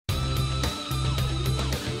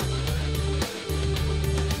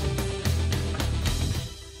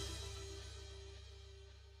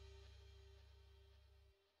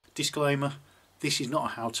Disclaimer, this is not a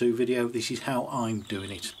how-to video, this is how I'm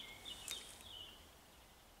doing it.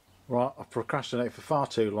 Right, I've procrastinated for far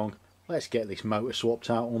too long. Let's get this motor swapped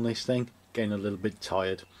out on this thing. Getting a little bit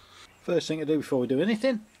tired. First thing to do before we do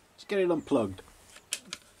anything is get it unplugged.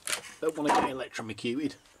 Don't want to get it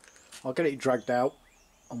electrocuted. I'll get it dragged out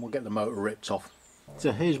and we'll get the motor ripped off.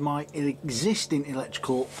 So here's my existing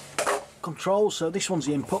electrical control. So this one's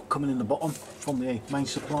the input coming in the bottom from the main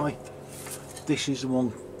supply. This is the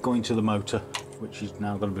one going to the motor, which is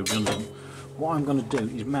now going to be redundant. What I'm going to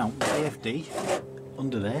do is mount the VFD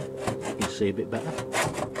under there. You can see a bit better.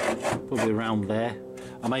 Probably around there.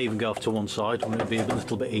 I may even go off to one side, wouldn't it be a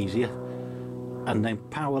little bit easier? And then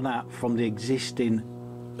power that from the existing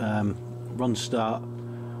run, start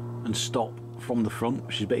and stop from the front,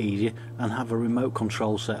 which is a bit easier, and have a remote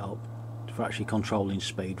control set up for actually controlling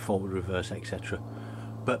speed, forward, reverse, etc.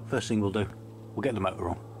 But first thing we'll do, we'll get the motor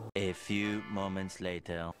on. A few moments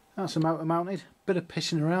later. That's the motor mounted. Bit of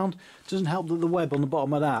pissing around. Doesn't help that the web on the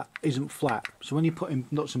bottom of that isn't flat. So when you put in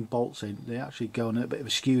nuts and bolts in, they actually go on at a bit of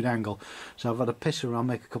a skewed angle. So I've had to piss around,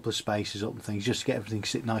 make a couple of spaces up and things just to get everything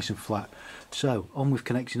sit nice and flat. So on with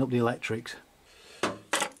connecting up the electrics.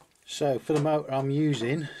 So for the motor I'm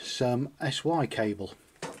using some SY cable.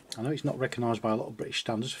 I know it's not recognised by a lot of British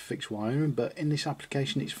standards for fixed wiring, but in this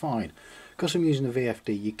application it's fine. Because I'm using a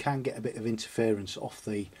VFD, you can get a bit of interference off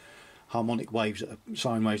the harmonic waves,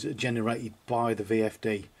 sine waves that are generated by the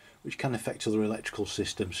VFD, which can affect other electrical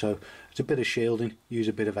systems. So it's a bit of shielding, use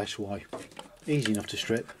a bit of SY. Easy enough to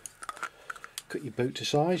strip. Cut your boot to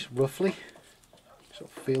size, roughly.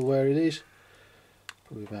 Sort of feel where it is.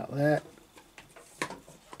 Probably about there.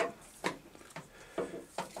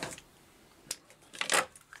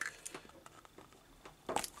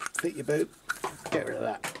 Fit your boot, get rid of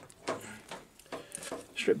that.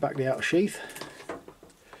 Strip back the outer sheath.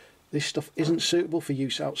 This stuff isn't suitable for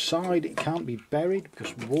use outside. It can't be buried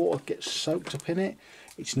because water gets soaked up in it.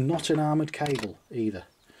 It's not an armoured cable either.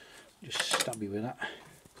 Just stab you with that.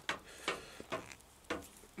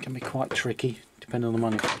 It can be quite tricky depending on the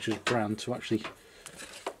manufacturer's brand to actually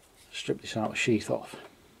strip this outer sheath off.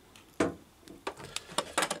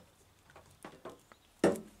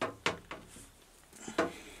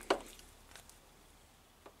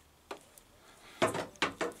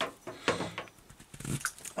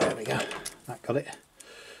 There we go, that got it.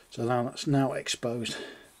 So now that's now exposed,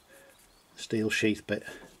 steel sheath bit.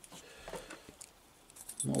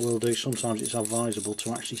 What we'll do, sometimes it's advisable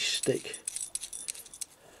to actually stick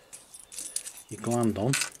your gland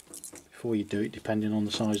on before you do it, depending on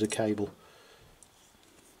the size of the cable.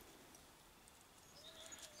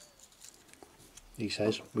 He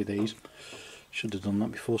says, with these, should have done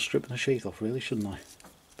that before stripping the sheath off really, shouldn't I?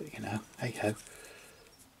 But you know, hey ho.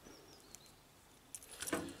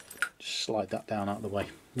 Slide that down out of the way.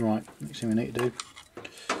 Right, next thing we need to do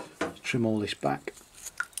is trim all this back.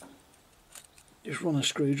 Just run a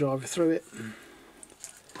screwdriver through it.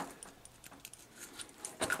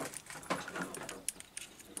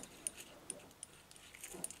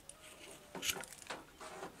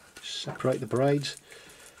 Separate the braids.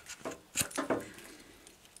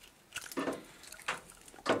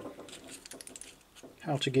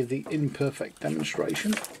 How to give the imperfect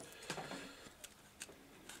demonstration.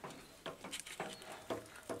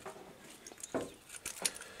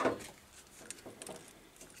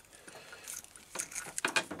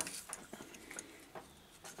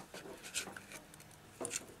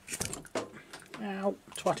 Ow,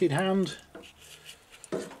 twatted hand.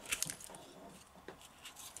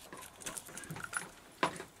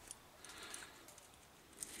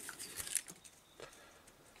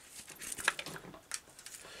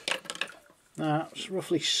 Now, let's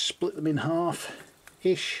roughly split them in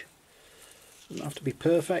half-ish. Doesn't have to be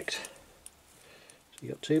perfect. So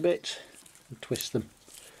you've got two bits and twist them.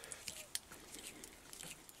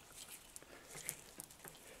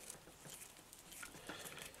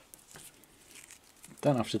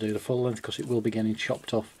 Don't have to do the full length because it will be getting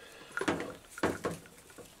chopped off.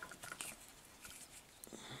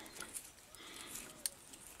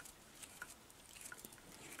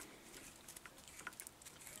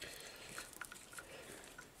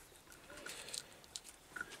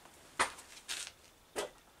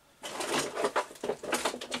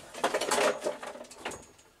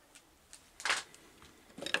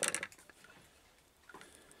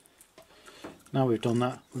 Now we've done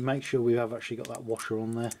that, we make sure we have actually got that washer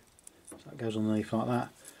on there. So that goes underneath like that.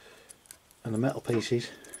 And the metal pieces,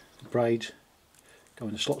 the braids, go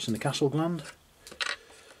in the slots in the castle gland.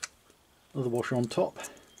 Another washer on top.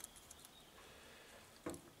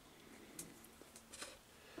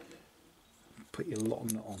 Put your lock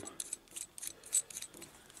nut on.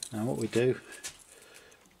 Now what we do,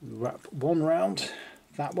 we wrap one round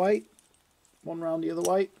that way, one round the other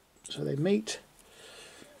way, so they meet,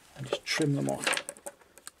 and just trim them off.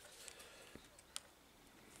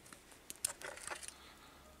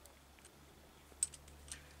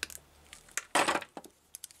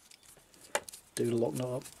 Do the lock nut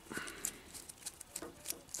up.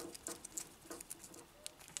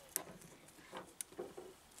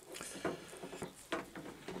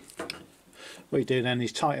 What you do then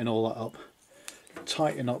is tighten all that up.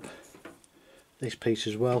 Tighten up this piece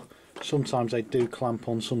as well. Sometimes they do clamp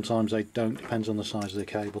on, sometimes they don't, depends on the size of the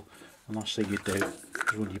cable. And last thing you do is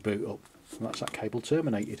run your boot up, and that's that cable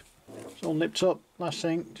terminated. It's all nipped up. Last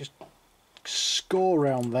thing, just score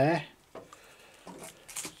around there,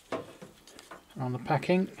 around the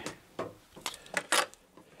packing.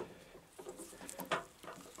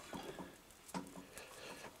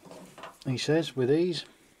 He says with these,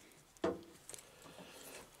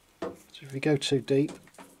 so if you go too deep,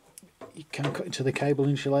 you can cut into the cable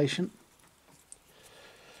insulation.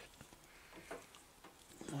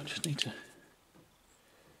 I just need to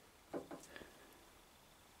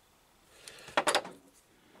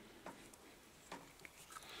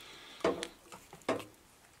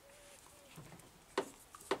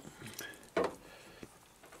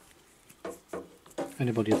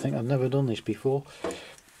anybody will think I've never done this before.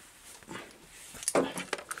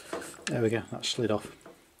 There we go, that slid off.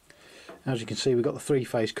 As you can see, we've got the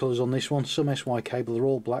three-phase colours on this one. Some SY cable are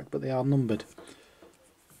all black, but they are numbered.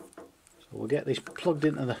 So we'll get this plugged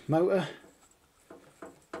into the motor,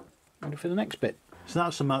 ready for the next bit. So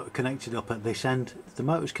that's the motor connected up at this end. The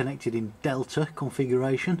motor's connected in delta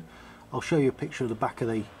configuration. I'll show you a picture of the back of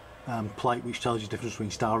the plate which tells you the difference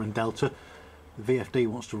between star and delta. The VFD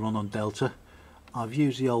wants to run on delta. I've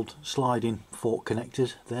used the old sliding fork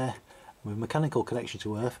connectors there with mechanical connection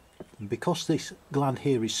to earth, and because this gland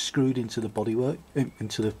here is screwed into the bodywork,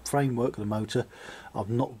 into the framework of the motor, I've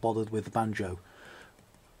not bothered with the banjo.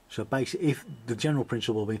 So basically, if the general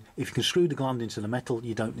principle will be, if you can screw the gland into the metal,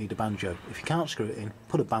 you don't need a banjo. If you can't screw it in,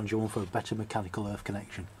 put a banjo on for a better mechanical earth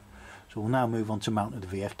connection. So we'll now move on to mounting the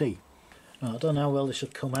VFD. Now, I don't know how well this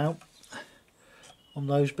would come out. On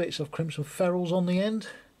those bits I've crimped some ferrules on the end.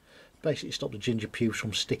 Basically stop the ginger pubes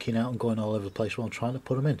from sticking out and going all over the place while I'm trying to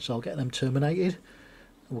put them in. So I'll get them terminated.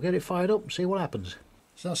 We'll get it fired up and see what happens.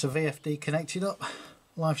 So that's the VFD connected up.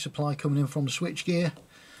 Life supply coming in from the switch gear.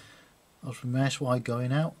 That's from the SY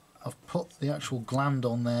going out. I've put the actual gland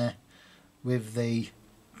on there with the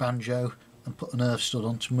banjo and put an earth stud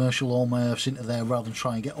on to marshal all my earths into there rather than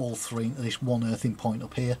try and get all three into this one earthing point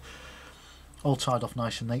up here. All tied off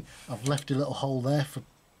nice and neat. I've left a little hole there for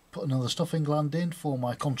putting another stuffing gland in for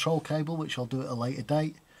my control cable, which I'll do at a later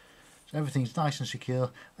date. So everything's nice and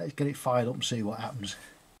secure. Let's get it fired up and see what happens.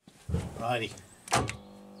 Righty,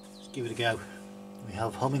 let's give it a go. We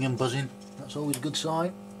have humming and buzzing, that's always a good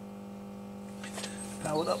sign.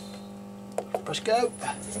 Powered up, press go.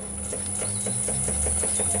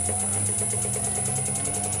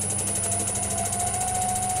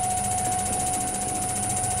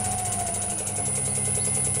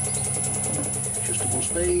 Adjustable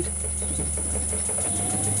speed.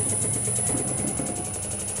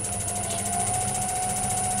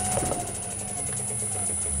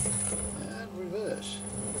 And reverse.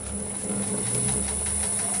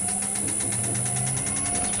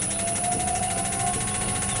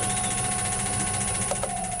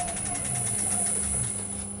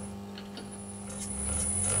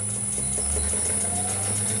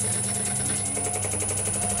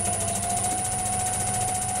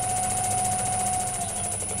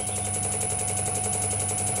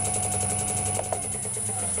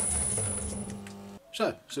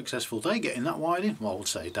 So, successful day getting that wired in. Well, I would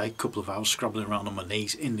say a day, couple of hours scrabbling around on my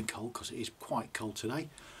knees in the cold because it is quite cold today.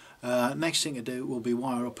 Next thing to do will be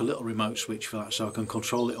wire up a little remote switch for that so I can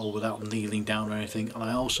control it all without kneeling down or anything, and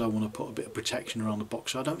I also want to put a bit of protection around the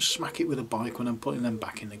box so I don't smack it with a bike when I'm putting them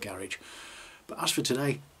back in the garage. But as for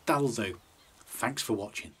today, that'll do. Thanks for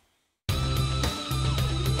watching.